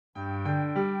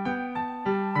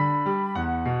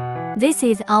This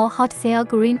is our hot sale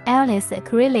green Airless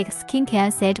acrylic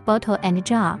skincare set bottle and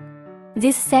jar.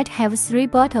 This set have 3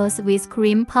 bottles with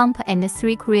cream pump and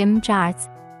 3 cream jars.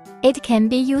 It can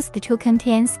be used to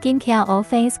contain skincare or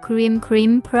face cream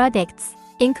products,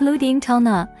 including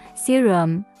toner,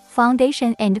 serum,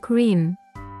 foundation and cream.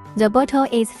 The bottle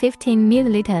is 15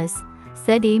 ml,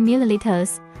 30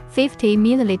 ml, 50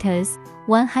 ml,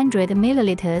 100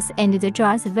 ml, and the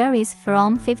jars varies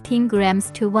from 15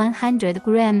 grams to 100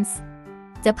 grams.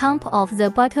 The pump of the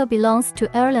bottle belongs to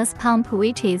Airless pump,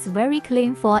 which is very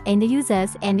clean for end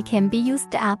users and can be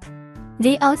used up.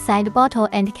 The outside bottle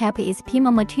and cap is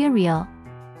PIMA material.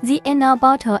 The inner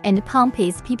bottle and pump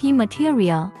is PP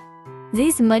material.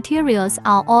 These materials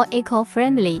are all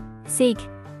eco-friendly, thick,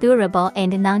 durable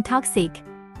and non-toxic.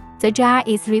 The jar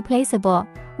is replaceable,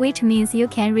 which means you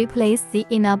can replace the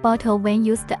inner bottle when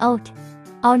used out.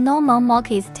 Our normal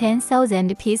mock is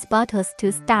 10,000 piece bottles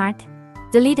to start.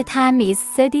 The lead time is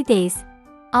 30 days.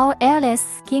 Our Airless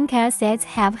skincare sets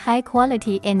have high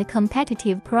quality and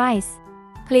competitive price.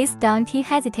 Please don't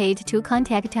hesitate to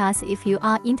contact us if you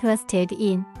are interested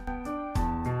in